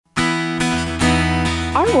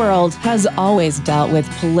Our world has always dealt with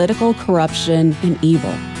political corruption and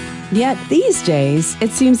evil. Yet these days,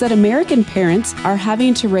 it seems that American parents are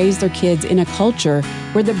having to raise their kids in a culture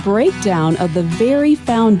where the breakdown of the very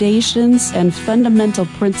foundations and fundamental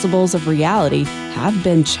principles of reality have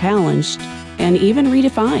been challenged and even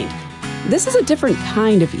redefined. This is a different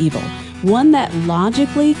kind of evil, one that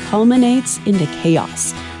logically culminates into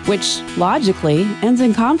chaos, which logically ends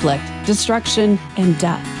in conflict, destruction, and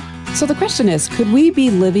death. So the question is, could we be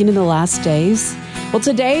living in the last days? Well,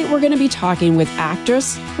 today we're going to be talking with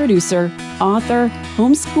actress, producer, author,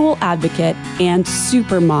 homeschool advocate, and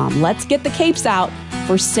supermom. Let's get the capes out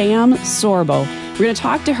for Sam Sorbo. We're going to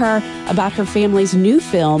talk to her about her family's new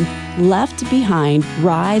film, Left Behind: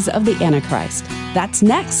 Rise of the Antichrist. That's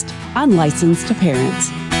next on Licensed to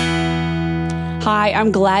Parent. Hi,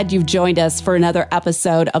 I'm glad you've joined us for another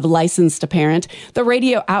episode of Licensed to Parent, the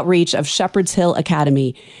radio outreach of Shepherd's Hill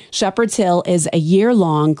Academy. Shepherd's Hill is a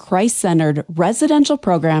year-long, Christ-centered residential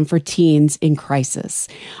program for teens in crisis.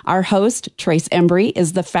 Our host, Trace Embry,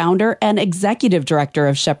 is the founder and executive director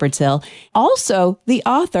of Shepherd's Hill, also the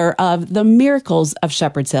author of The Miracles of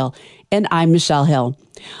Shepherd's Hill. And I'm Michelle Hill.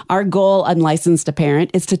 Our goal on Licensed to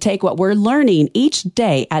Parent is to take what we're learning each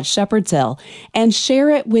day at Shepherd's Hill and share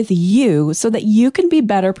it with you so that you can be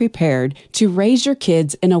better prepared to raise your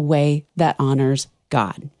kids in a way that honors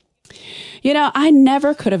God. You know, I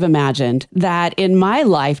never could have imagined that in my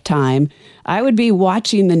lifetime, I would be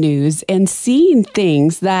watching the news and seeing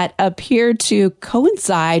things that appear to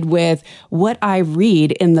coincide with what I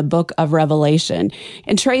read in the book of Revelation.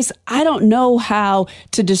 And Trace, I don't know how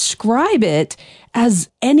to describe it as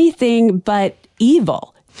anything but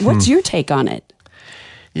evil. What's your take on it?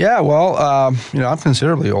 Yeah, well, I'm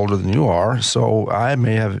considerably older than you are, so I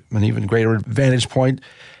may have an even greater vantage point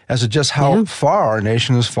as to just how far our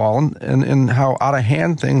nation has fallen and how out of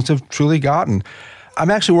hand things have truly gotten.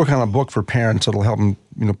 I'm actually working on a book for parents that'll help them,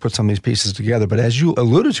 put some of these pieces together. But as you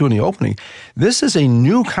alluded to in the opening, this is a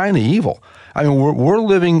new kind of evil. I mean, we're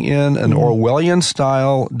living in an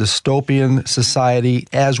Orwellian-style dystopian society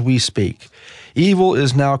as we speak. Evil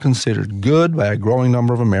is now considered good by a growing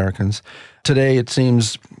number of Americans. Today, it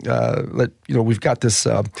seems that we've got this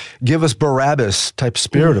 "give us Barabbas" type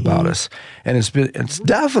spirit about us, and it's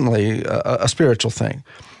definitely a spiritual thing,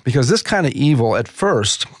 because this kind of evil, at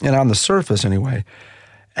first and on the surface anyway,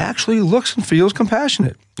 actually looks and feels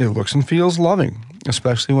compassionate. It looks and feels loving,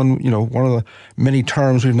 especially when one of the many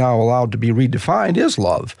terms we've now allowed to be redefined is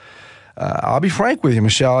love. I'll be frank with you,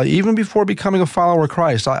 Michelle. Even before becoming a follower of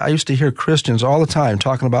Christ, I used to hear Christians all the time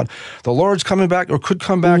talking about the Lord's coming back or could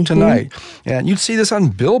come back tonight. And you'd see this on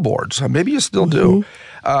billboards. Maybe you still do.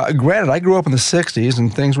 Granted, I grew up in the 60s,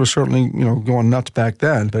 and things were certainly going nuts back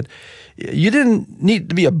then. But you didn't need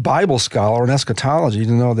to be a Bible scholar in eschatology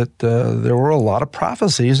to know that there were a lot of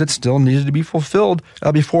prophecies that still needed to be fulfilled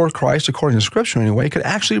before Christ, according to Scripture anyway, could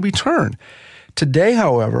actually return. Today,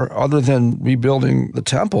 however, other than rebuilding the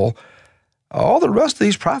temple, all the rest of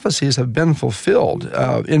these prophecies have been fulfilled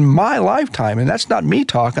in my lifetime, and that's not me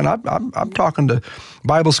talking. I'm talking to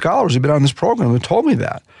Bible scholars who've been on this program who told me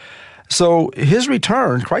that. So his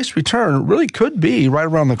return, Christ's return, really could be right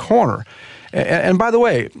around the corner. And by the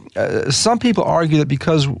way, some people argue that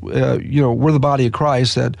because we're the body of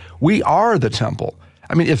Christ, that we are the temple.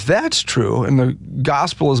 I mean, if that's true, and the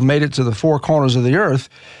gospel has made it to the four corners of the earth,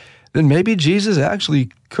 then maybe Jesus actually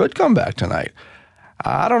could come back tonight.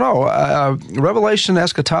 I don't know. Revelation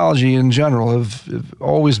eschatology in general have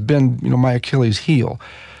always been, my Achilles heel.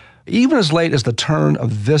 Even as late as the turn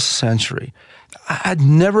of this century, I'd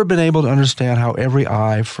never been able to understand how every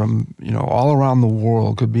eye from, all around the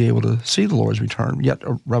world could be able to see the Lord's return. Yet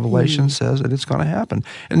Revelation says that it's going to happen.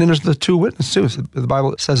 And then there's the two witnesses too. The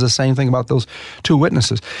Bible says the same thing about those two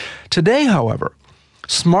witnesses. Today, however,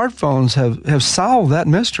 smartphones have solved that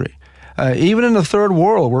mystery. Even in the third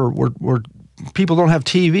world, where people don't have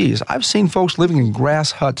TVs. I've seen folks living in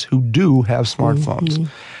grass huts who do have smartphones.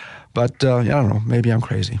 But I don't know, maybe I'm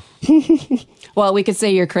crazy. Well, we could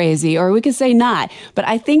say you're crazy, or we could say not. But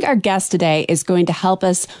I think our guest today is going to help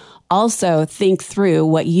us also think through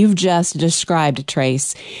what you've just described,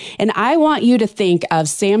 Trace. And I want you to think of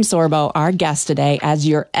Sam Sorbo, our guest today, as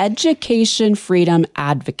your education freedom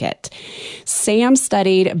advocate. Sam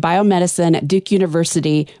studied biomedicine at Duke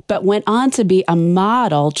University, but went on to be a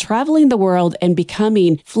model, traveling the world and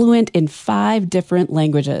becoming fluent in 5 different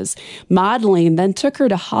languages. Modeling then took her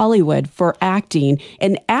to Hollywood for acting,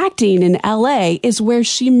 and acting in LA is where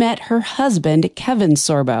she met her husband, Kevin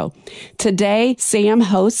Sorbo. Today, Sam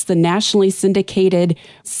hosts the nationally syndicated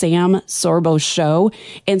Sam Sorbo Show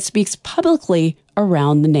and speaks publicly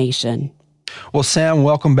around the nation. Well, Sam,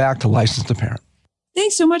 welcome back to Licensed to Parent.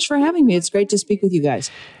 Thanks so much for having me. It's great to speak with you guys.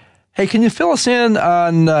 Hey, can you fill us in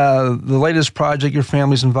on the latest project your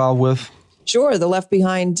family's involved with? Sure. The Left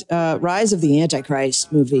Behind Rise of the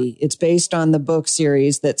Antichrist movie. It's based on the book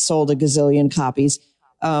series that sold a gazillion copies.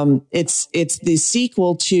 It's the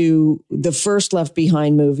sequel to the first Left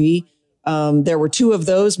Behind movie. There were 2 of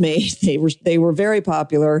those made. They were very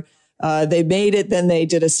popular. They made it, then they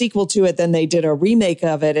did a sequel to it, then they did a remake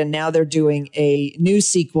of it, and now they're doing a new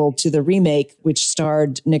sequel to the remake, which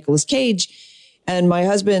starred Nicolas Cage. And my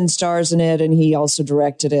husband stars in it, and he also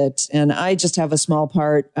directed it. And I just have a small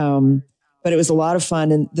part, but it was a lot of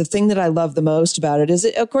fun. And the thing that I love the most about it is,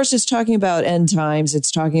 of course, it's talking about end times. It's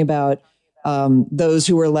talking about those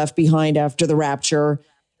who were left behind after the rapture.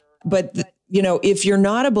 But, if you're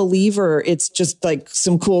not a believer, it's just like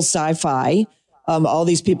some cool sci-fi. All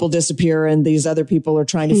these people disappear and these other people are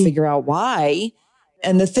trying to figure out why.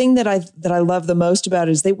 And the thing that I love the most about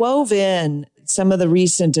it is they wove in some of the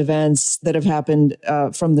recent events that have happened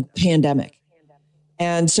from the pandemic.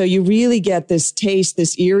 And so you really get this taste,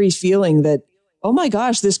 this eerie feeling that, oh my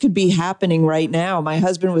gosh, this could be happening right now. My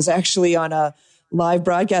husband was actually on a live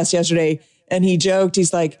broadcast yesterday, and he joked,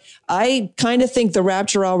 he's like, I kind of think the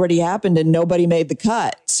rapture already happened and nobody made the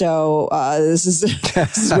cut. So this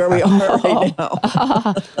is where we are right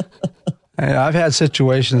now. And I've had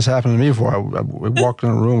situations happen to me before. I walked in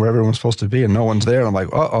a room where everyone's supposed to be and no one's there. And I'm like,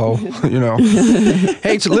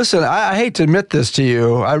 Hey, listen, I hate to admit this to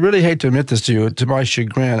you. I really hate to admit this to you. To my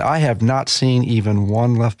chagrin, I have not seen even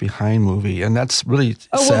one Left Behind movie. And that's really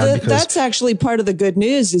sad. Because that's actually part of the good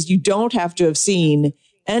news is you don't have to have seen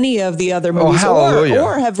any of the other movies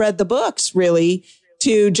or have read the books, really,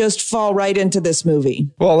 to just fall right into this movie.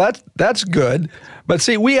 Well, that's good. But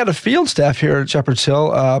see, we had a field staff here at Shepherd's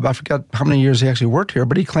Hill. I forgot how many years he actually worked here,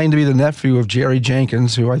 but he claimed to be the nephew of Jerry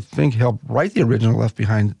Jenkins, who I think helped write the original Left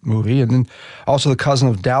Behind movie, and then also the cousin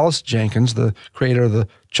of Dallas Jenkins, the creator of the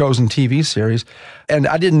Chosen TV series. And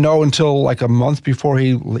I didn't know until like a month before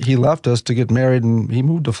he left us to get married, and he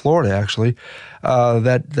moved to Florida, actually,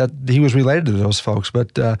 that he was related to those folks.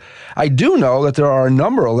 But I do know that there are a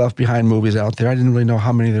number of Left Behind movies out there. I didn't really know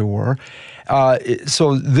how many there were.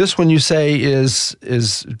 So this one you say is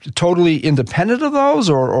totally independent of those,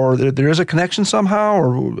 or there is a connection somehow,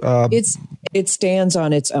 or it stands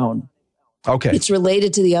on its own. Okay, it's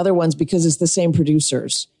related to the other ones because it's the same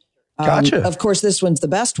producers. Gotcha. Of course, this one's the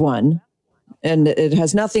best one, and it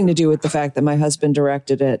has nothing to do with the fact that my husband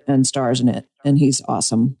directed it and stars in it, and he's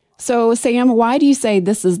awesome. So, Sam, why do you say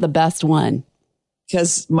this is the best one?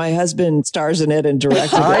 Because my husband stars in it and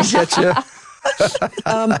directed it. I get you.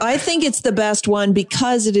 I think it's the best one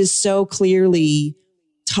because it is so clearly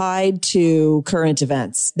tied to current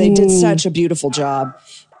events. They did such a beautiful job.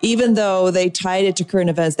 Even though they tied it to current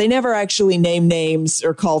events, they never actually name names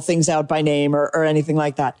or call things out by name or anything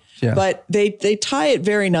like that. Yeah. But they tie it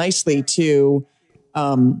very nicely to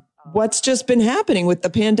what's just been happening with the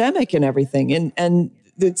pandemic and everything. And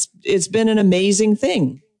it's been an amazing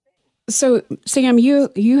thing. So, Sam,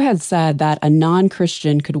 you had said that a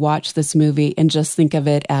non-Christian could watch this movie and just think of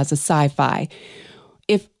it as a sci-fi.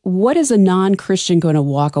 What is a non-Christian going to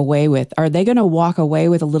walk away with? Are they going to walk away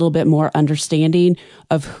with a little bit more understanding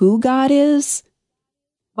of who God is?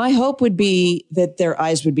 My hope would be that their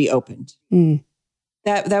eyes would be opened.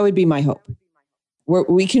 That would be my hope.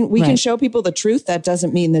 We can show people the truth. That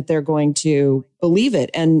doesn't mean that they're going to believe it.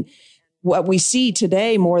 And what we see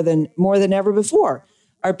today more than ever before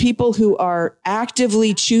are people who are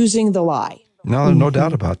actively choosing the lie. No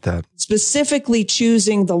doubt about that. Specifically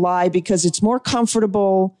choosing the lie because it's more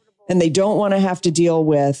comfortable and they don't want to have to deal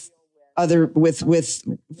with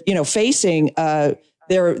facing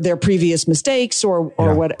their previous mistakes or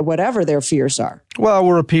whatever their fears are. Well,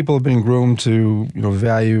 we're a people who've been groomed to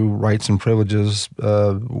value rights and privileges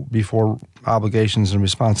before obligations and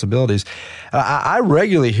responsibilities. I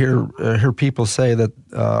regularly hear people say that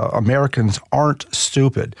Americans aren't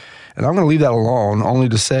stupid. And I'm going to leave that alone, only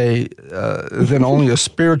to say then only a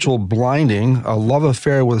spiritual blinding, a love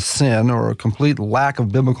affair with sin, or a complete lack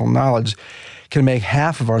of biblical knowledge can make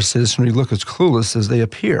half of our citizenry look as clueless as they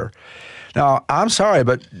appear. Now, I'm sorry,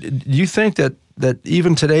 but do you think that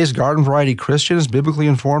even today's garden variety Christian is biblically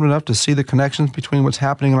informed enough to see the connections between what's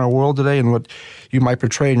happening in our world today and what you might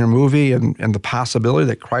portray in your movie and the possibility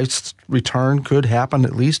that Christ's return could happen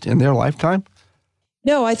at least in their lifetime?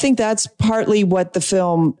 No, I think that's partly what the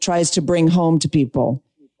film tries to bring home to people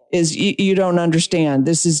is you don't understand.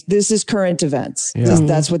 This is current events. Yeah.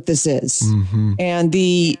 That's what this is. Mm-hmm. And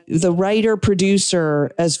the writer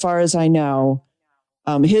producer, as far as I know,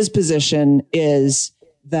 his position is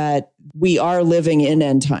that we are living in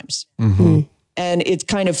end times. Mm-hmm. And it's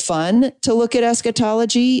kind of fun to look at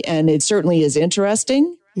eschatology, and it certainly is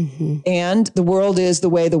interesting. Mm-hmm. And the world is the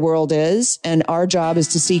way the world is. And our job is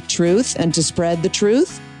to seek truth and to spread the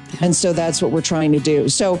truth. And so that's what we're trying to do.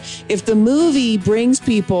 So if the movie brings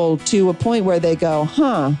people to a point where they go,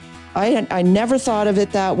 I never thought of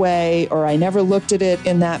it that way, or I never looked at it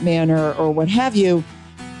in that manner, or what have you,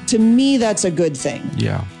 to me, that's a good thing.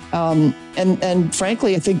 Yeah. And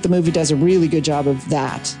frankly, I think the movie does a really good job of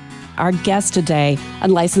that. Our guest today,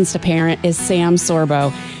 Unlicensed Parent, is Sam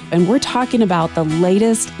Sorbo, and we're talking about the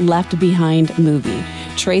latest Left Behind movie.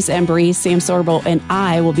 Trace Embry, Sam Sorbo, and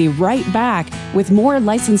I will be right back with more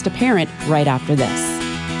Licensed Parent right after this.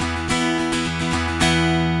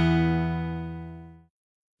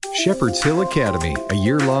 Shepherd's Hill Academy, a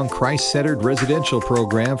year-long Christ-centered residential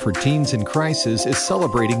program for teens in crisis, is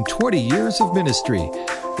celebrating 20 years of ministry.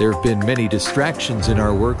 There have been many distractions in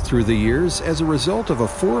our work through the years as a result of a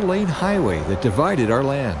 4-lane highway that divided our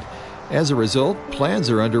land. As a result,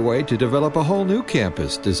 plans are underway to develop a whole new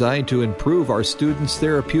campus designed to improve our students'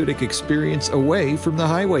 therapeutic experience away from the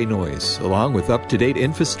highway noise, along with up-to-date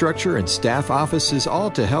infrastructure and staff offices,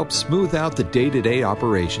 all to help smooth out the day-to-day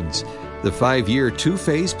operations. The 5-year,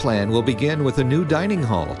 2-phase plan will begin with a new dining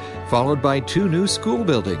hall, followed by 2 new school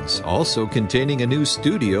buildings, also containing a new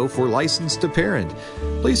studio for Licensed Parent.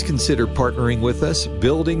 Please consider partnering with us,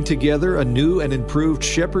 building together a new and improved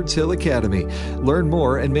Shepherd's Hill Academy. Learn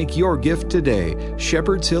more and make your gift today.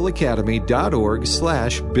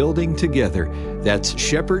 shepherdshillacademy.org/building together. That's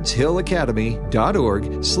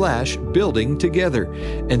shepherdshillacademy.org/building together.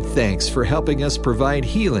 And thanks for helping us provide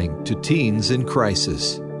healing to teens in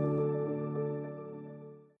crisis.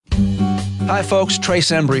 Hi, folks. Trace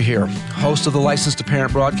Embry here, host of the Licensed to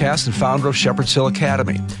Parent broadcast and founder of Shepherd's Hill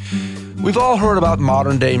Academy. We've all heard about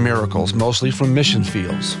modern-day miracles, mostly from mission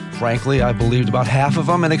fields. Frankly, I believed about half of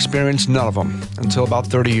them and experienced none of them until about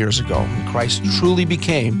 30 years ago, when Christ truly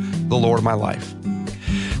became the Lord of my life.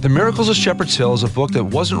 The Miracles of Shepherd's Hill is a book that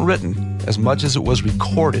wasn't written as much as it was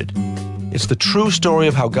recorded. It's the true story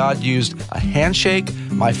of how God used a handshake,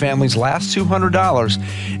 my family's last $200,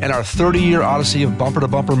 and our 30-year odyssey of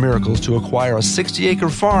bumper-to-bumper miracles to acquire a 60-acre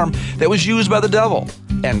farm that was used by the devil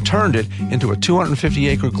and turned it into a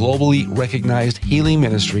 250-acre globally recognized healing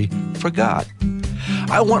ministry for God.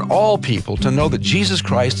 I want all people to know that Jesus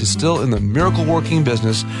Christ is still in the miracle-working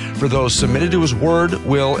business for those submitted to His word,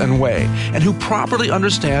 will, and way, and who properly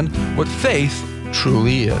understand what faith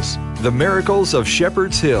truly is. The Miracles of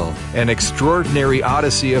Shepherd's Hill, an extraordinary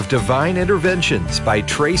odyssey of divine interventions by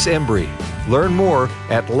Trace Embry. Learn more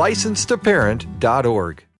at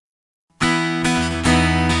licensedtoparent.org.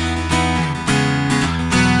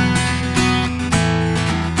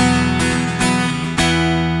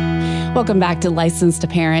 Welcome back to Licensed to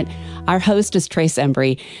Parent. Our host is Trace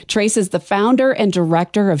Embry. Trace is the founder and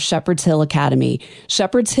director of Shepherd's Hill Academy.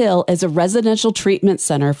 Shepherd's Hill is a residential treatment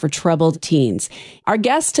center for troubled teens. Our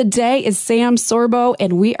guest today is Sam Sorbo,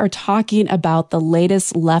 and we are talking about the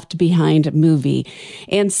latest Left Behind movie.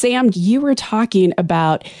 And Sam, you were talking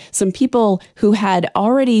about some people who had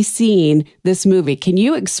already seen this movie. Can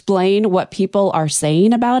you explain what people are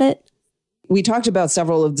saying about it? We talked about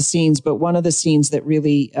several of the scenes, but one of the scenes that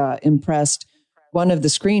really impressed one of the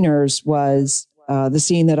screeners was the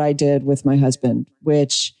scene that I did with my husband,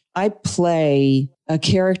 which I play a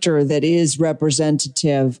character that is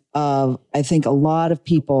representative of, I think, a lot of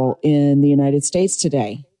people in the United States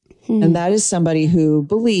today. And that is somebody who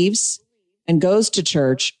believes and goes to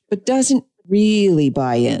church, but doesn't really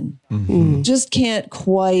buy in. Just can't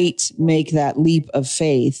quite make that leap of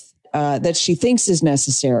faith that she thinks is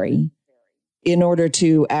necessary in order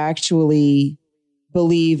to actually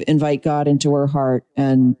believe, invite God into her heart,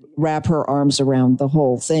 and wrap her arms around the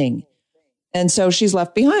whole thing. And so she's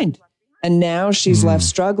left behind. And now she's left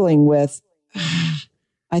struggling with,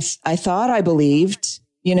 I thought I believed,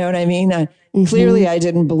 you know what I mean? Clearly I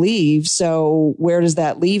didn't believe. So where does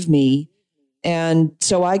that leave me? And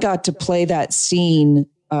so I got to play that scene.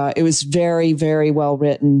 It was very, very well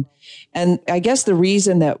written. And I guess the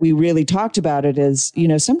reason that we really talked about it is, you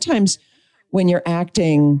know, sometimes when you're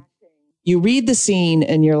acting, you read the scene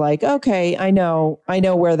and you're like, okay, I know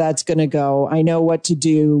where that's going to go. I know what to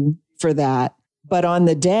do for that. But on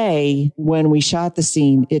the day when we shot the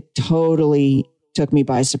scene, it totally took me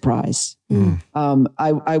by surprise.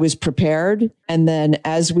 I was prepared. And then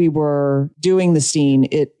as we were doing the scene,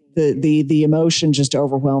 the emotion just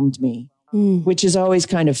overwhelmed me, which is always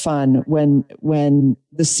kind of fun when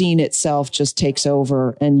the scene itself just takes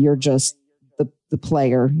over and you're just the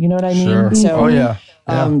player, you know what I mean? Sure. So, yeah.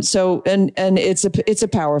 So, and it's a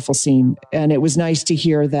powerful scene, and it was nice to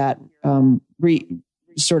hear that,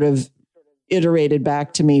 sort of iterated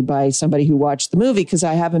back to me by somebody who watched the movie, because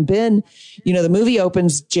I haven't been, the movie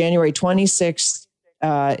opens January 26th.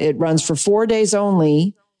 It runs for 4 days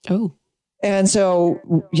only. Oh. And so,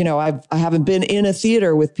 I haven't been in a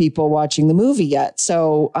theater with people watching the movie yet.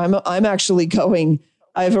 So I'm actually going.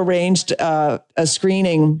 I've arranged a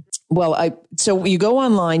screening. So you go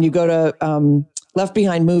online, you go to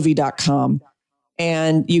leftbehindmovie.com,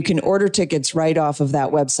 and you can order tickets right off of that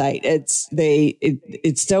website.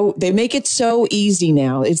 They make it so easy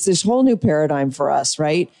now. It's this whole new paradigm for us,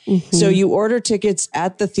 right? Mm-hmm. So you order tickets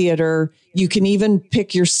at the theater. You can even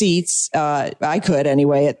pick your seats. I could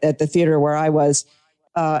anyway at the theater where I was.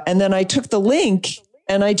 And then I took the link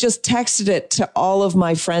and I just texted it to all of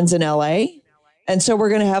my friends in LA. And so we're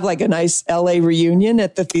going to have like a nice LA reunion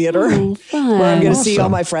at the theater where I'm going to see all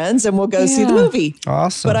my friends and we'll go see the movie.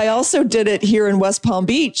 Awesome. But I also did it here in West Palm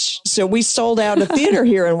Beach. So we sold out a theater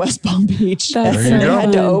here in West Palm Beach. And they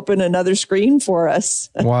had to open another screen for us.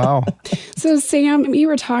 Wow. So Sam, you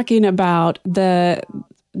were talking about the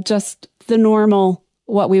normal,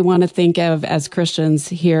 what we want to think of as Christians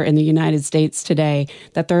here in the United States today,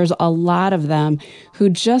 that there's a lot of them who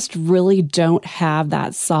just really don't have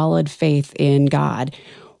that solid faith in God.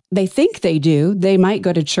 They think they do. They might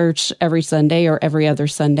go to church every Sunday or every other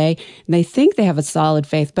Sunday, and they think they have a solid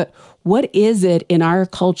faith. But what is it in our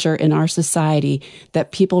culture, in our society,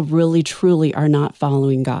 that people really, truly are not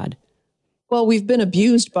following God? Well, we've been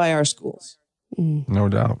abused by our schools. No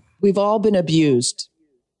doubt. We've all been abused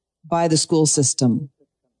by the school system.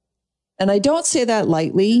 And I don't say that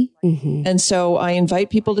lightly. Mm-hmm. And so I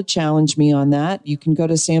invite people to challenge me on that. You can go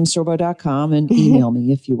to samsorbo.com and email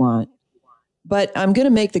me if you want. But I'm going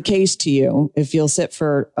to make the case to you, if you'll sit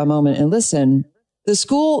for a moment and listen. The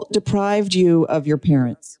school deprived you of your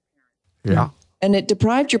parents. Yeah. And it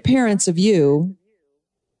deprived your parents of you,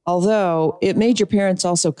 although it made your parents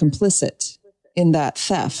also complicit in that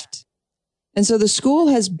theft. And so the school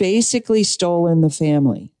has basically stolen the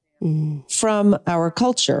family from our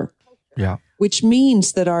culture. Yeah. Which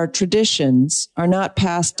means that our traditions are not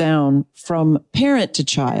passed down from parent to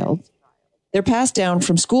child. They're passed down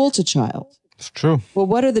from school to child. It's true. Well,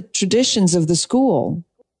 what are the traditions of the school?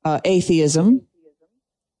 Atheism,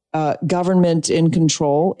 government in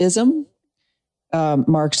control-ism,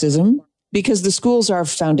 Marxism, because the schools are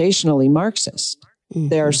foundationally Marxist. Mm-hmm.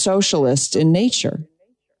 They're socialist in nature.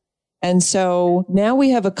 And so now we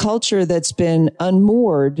have a culture that's been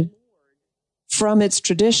unmoored from its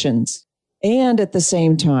traditions. And at the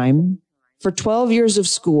same time, for 12 years of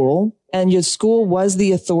school, and your school was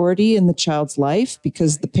the authority in the child's life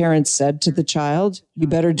because the parents said to the child, you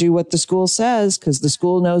better do what the school says because the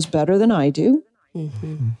school knows better than I do.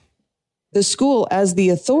 Mm-hmm. The school, as the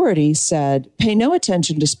authority, said, pay no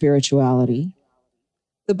attention to spirituality.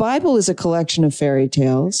 The Bible is a collection of fairy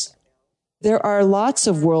tales. There are lots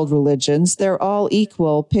of world religions. They're all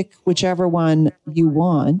equal. Pick whichever one you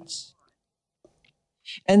want.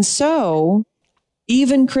 And so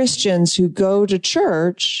even Christians who go to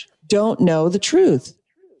church don't know the truth.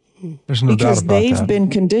 There's no doubt about that. Because they've been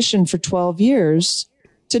conditioned for 12 years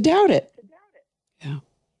to doubt it. Yeah.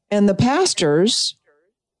 And the pastors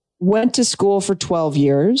went to school for 12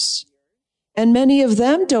 years, and many of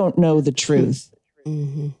them don't know the truth.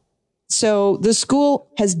 Mm-hmm. So the school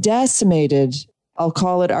has decimated, I'll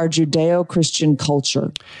call it, our Judeo-Christian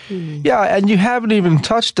culture. Yeah, and you haven't even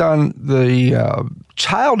touched on the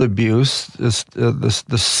child abuse,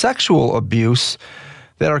 the sexual abuse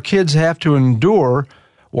that our kids have to endure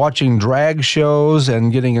watching drag shows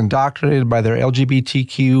and getting indoctrinated by their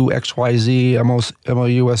LGBTQ, XYZ,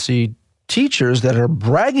 MOUSC teachers that are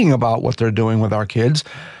bragging about what they're doing with our kids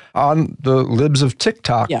on the libs of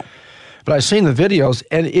TikTok. Yeah. But I've seen the videos,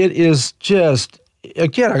 and it is just,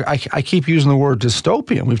 again, I keep using the word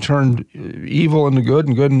dystopian. We've turned evil into good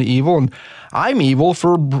and good into evil, and I'm evil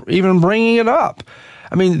for even bringing it up.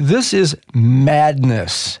 I mean, this is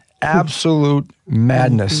madness, absolute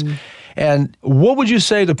madness. Mm-hmm. And what would you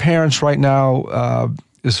say to parents right now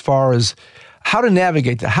as far as how to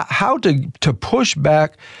navigate that, how to push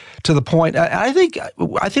back to the point? I think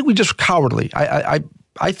we just cowardly.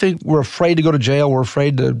 I think we're afraid to go to jail. We're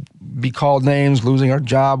afraid to be called names, losing our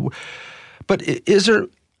job. But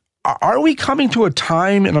are we coming to a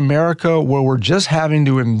time in America where we're just having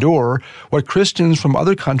to endure what Christians from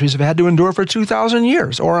other countries have had to endure for 2,000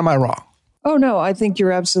 years? Or am I wrong? Oh, no, I think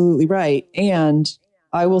you're absolutely right. And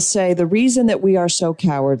I will say the reason that we are so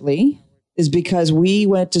cowardly is because we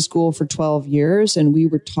went to school for 12 years and we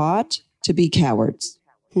were taught to be cowards.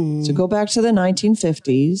 So go back to the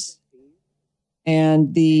 1950s.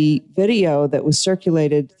 And the video that was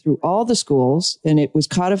circulated through all the schools, and it was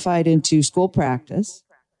codified into school practice,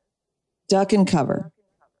 duck and cover.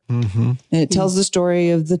 Mm-hmm. And it tells the story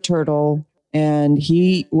of the turtle, and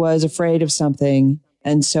he was afraid of something.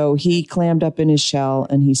 And so he clammed up in his shell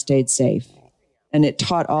and he stayed safe. And it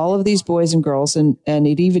taught all of these boys and girls, and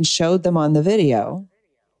it even showed them on the video.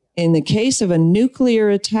 In the case of a nuclear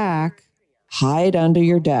attack, hide under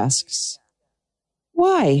your desks.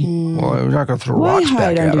 Why? Well, you're not going to throw Why rocks back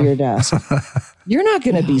hide at under them. your desk? You're not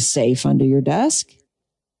going to be safe under your desk.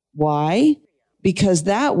 Why? Because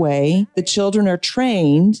that way the children are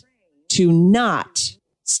trained to not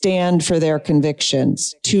stand for their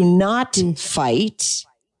convictions, to not fight,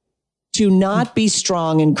 to not be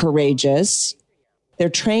strong and courageous. They're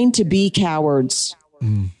trained to be cowards.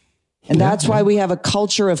 And that's why we have a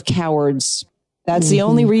culture of cowards. That's the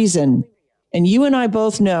only reason. And you and I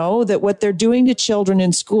both know that what they're doing to children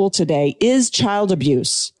in school today is child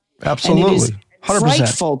abuse. Absolutely. And it is 100%.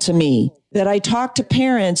 frightful to me that I talk to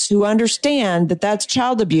parents who understand that that's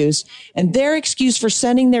child abuse, and their excuse for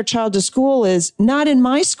sending their child to school is not in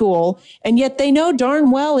my school. And yet they know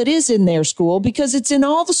darn well it is in their school because it's in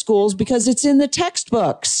all the schools, because it's in the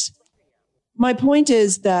textbooks. My point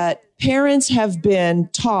is that parents have been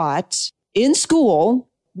taught in school,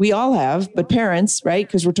 we all have, but parents, right?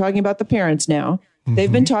 Because we're talking about the parents now.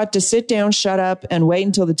 They've been taught to sit down, shut up, and wait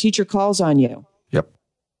until the teacher calls on you. Yep.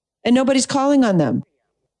 And nobody's calling on them.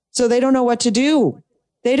 So they don't know what to do.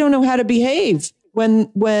 They don't know how to behave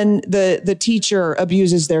when the teacher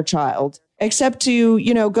abuses their child, except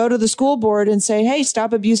to, go to the school board and say, hey,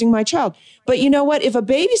 stop abusing my child. But you know what? If a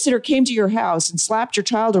babysitter came to your house and slapped your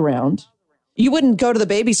child around, you wouldn't go to the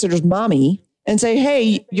babysitter's mommy and say,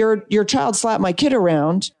 hey, your child slapped my kid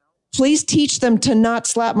around. Please teach them to not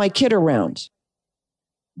slap my kid around.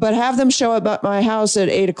 But have them show up at my house at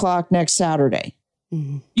 8:00 next Saturday.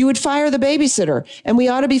 Mm-hmm. You would fire the babysitter, and we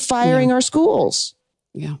ought to be firing our schools.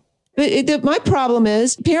 Yeah. But my problem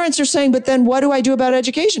is parents are saying, but then what do I do about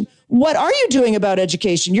education? What are you doing about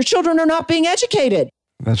education? Your children are not being educated.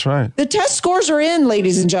 That's right. The test scores are in,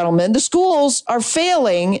 ladies and gentlemen. The schools are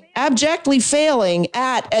failing, abjectly failing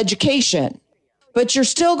at education. But you're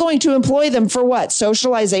still going to employ them for what?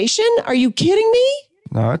 Socialization? Are you kidding me?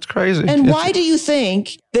 No, it's crazy. And why do you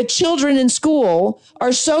think that children in school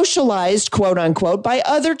are socialized, quote unquote, by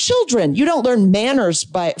other children? You don't learn manners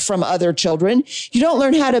from other children. You don't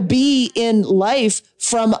learn how to be in life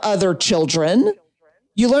from other children.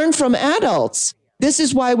 You learn from adults. This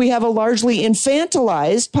is why we have a largely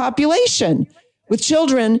infantilized population, with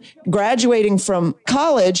children graduating from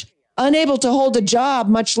college, unable to hold a job,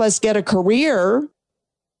 much less get a career.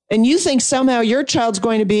 And you think somehow your child's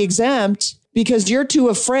going to be exempt because you're too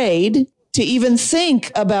afraid to even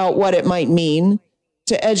think about what it might mean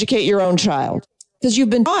to educate your own child. Because you've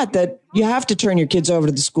been taught that you have to turn your kids over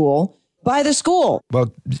to the school by the school.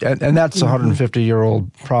 Well, and that's a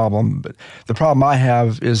 150-year-old problem. But the problem I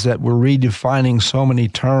have is that we're redefining so many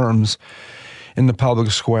terms in the public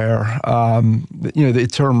square. The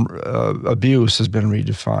term abuse has been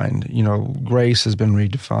redefined. Grace has been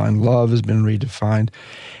redefined. Love has been redefined.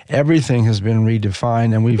 Everything has been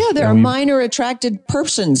redefined, and there are minor attracted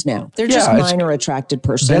persons now. They're just minor attracted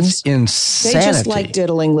persons. That's insanity. They just like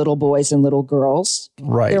diddling little boys and little girls.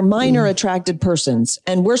 Right. They're minor attracted persons,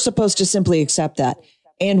 and we're supposed to simply accept that,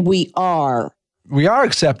 and we are. We are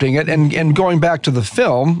accepting it, and going back to the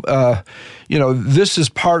film, this is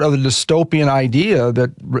part of the dystopian idea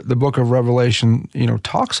that the Book of Revelation,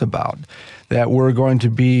 talks about, that we're going to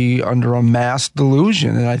be under a mass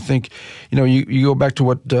delusion. And I think, you go back to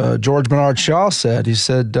what George Bernard Shaw said. He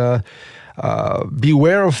said,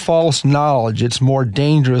 beware of false knowledge. It's more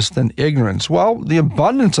dangerous than ignorance. Well, the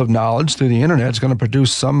abundance of knowledge through the internet is going to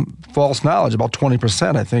produce some false knowledge. About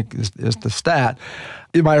 20%, I think, is the stat.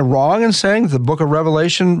 Am I wrong in saying that the Book of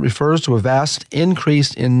Revelation refers to a vast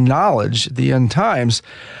increase in knowledge at the end times?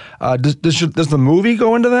 Does the movie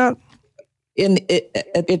go into that?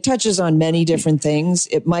 It touches on many different things.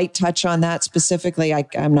 It might touch on that specifically. I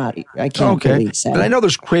can't really say. And I know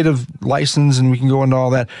there's creative license, and we can go into all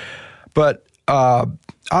that. But on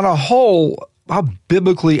a whole, how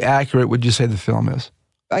biblically accurate would you say the film is?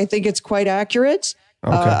 I think it's quite accurate.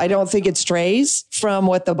 Okay. I don't think it strays from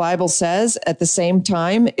what the Bible says. At the same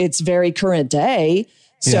time, it's very current day.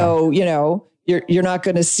 So, you're not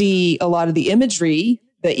going to see a lot of the imagery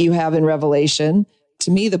that you have in Revelation. To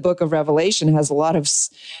me, the Book of Revelation has a lot of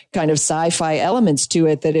kind of sci-fi elements to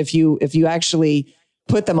it that if you actually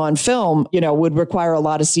put them on film, would require a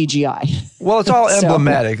lot of CGI. Well, it's all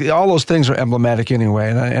emblematic. All those things are emblematic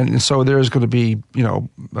anyway. And so there's going to be,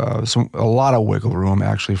 a lot of wiggle room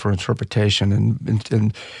actually for interpretation.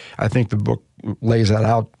 And I think the book lays that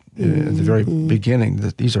out at the very beginning,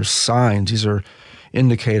 that these are signs. These are,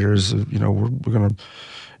 indicators. We're going to.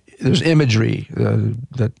 There's imagery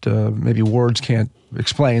that maybe words can't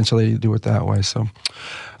explain, so they do it that way. So,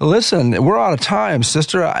 listen, we're out of time,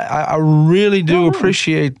 sister. I really do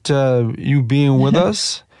appreciate you being with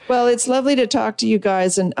us. Well, it's lovely to talk to you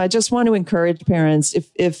guys, and I just want to encourage parents,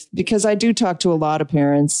 because I do talk to a lot of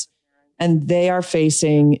parents, and they are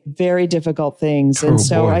facing very difficult things. And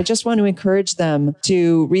so I just want to encourage them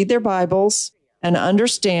to read their Bibles and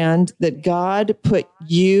understand that God put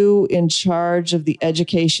you in charge of the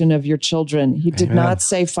education of your children. He did not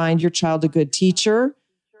say, find your child a good teacher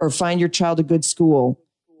or find your child a good school.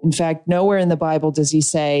 In fact, nowhere in the Bible does he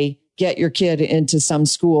say, get your kid into some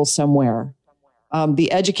school somewhere.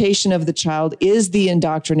 The education of the child is the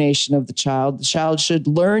indoctrination of the child. The child should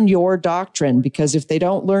learn your doctrine, because if they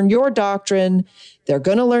don't learn your doctrine, they're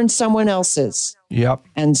going to learn someone else's. Yep.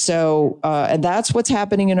 And so, and that's what's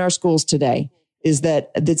happening in our schools today, is that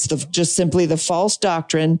it's just simply the false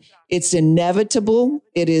doctrine. It's inevitable.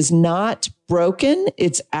 It is not broken.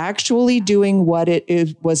 It's actually doing what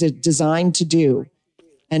was designed to do.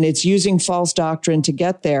 And it's using false doctrine to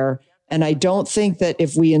get there. And I don't think that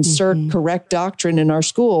if we insert correct doctrine in our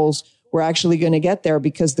schools, we're actually going to get there,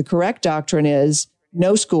 because the correct doctrine is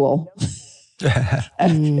no school.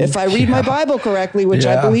 If I read my Bible correctly, which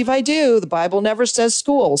I believe I do, the Bible never says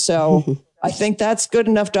school. So I think that's good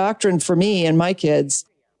enough doctrine for me and my kids.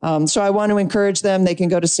 So I want to encourage them. They can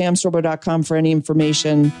go to samsorbo.com for any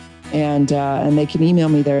information, and they can email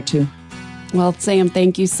me there too. Well, Sam,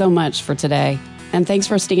 thank you so much for today. And thanks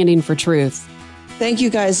for standing for truth. Thank you,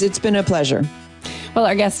 guys. It's been a pleasure. Well,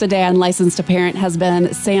 our guest today on Licensed to Parent has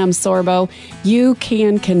been Sam Sorbo. You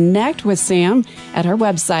can connect with Sam at her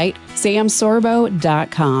website,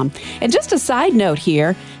 samsorbo.com. And just a side note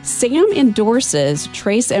here, Sam endorses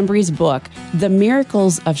Trace Embry's book, The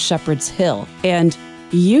Miracles of Shepherd's Hill. And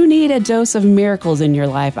you need a dose of miracles in your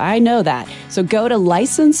life. I know that. So go to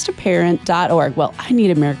licensedtoparent.org. Well, I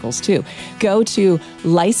needed miracles too. Go to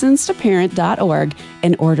licensedtoparent.org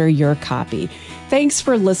and order your copy. Thanks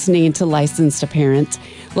for listening to Licensed to Parent.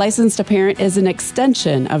 Licensed to Parent is an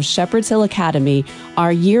extension of Shepherd's Hill Academy,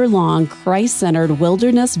 our year-long Christ-centered,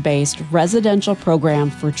 wilderness-based residential program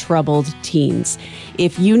for troubled teens.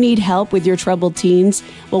 If you need help with your troubled teens,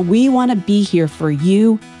 well, we want to be here for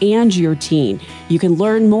you and your teen. You can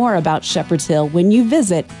learn more about Shepherd's Hill when you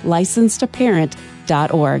visit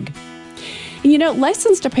licensedtoparent.org.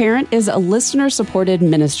 Licensed to Parent is a listener-supported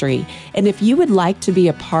ministry. And if you would like to be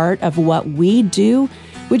a part of what we do,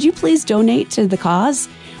 would you please donate to the cause?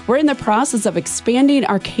 We're in the process of expanding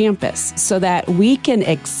our campus so that we can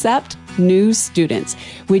accept new students.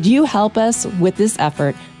 Would you help us with this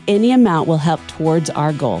effort? Any amount will help towards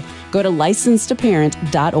our goal. Go to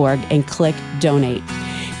licensedtoparent.org and click Donate.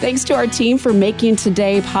 Thanks to our team for making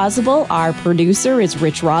today possible. Our producer is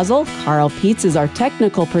Rich Rosel. Carl Peets is our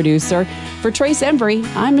technical producer. For Trace Embry,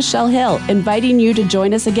 I'm Michelle Hill, inviting you to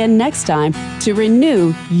join us again next time to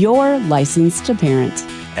renew your license to parent.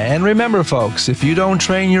 And remember, folks, if you don't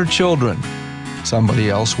train your children, somebody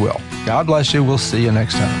else will. God bless you. We'll see you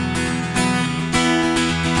next time.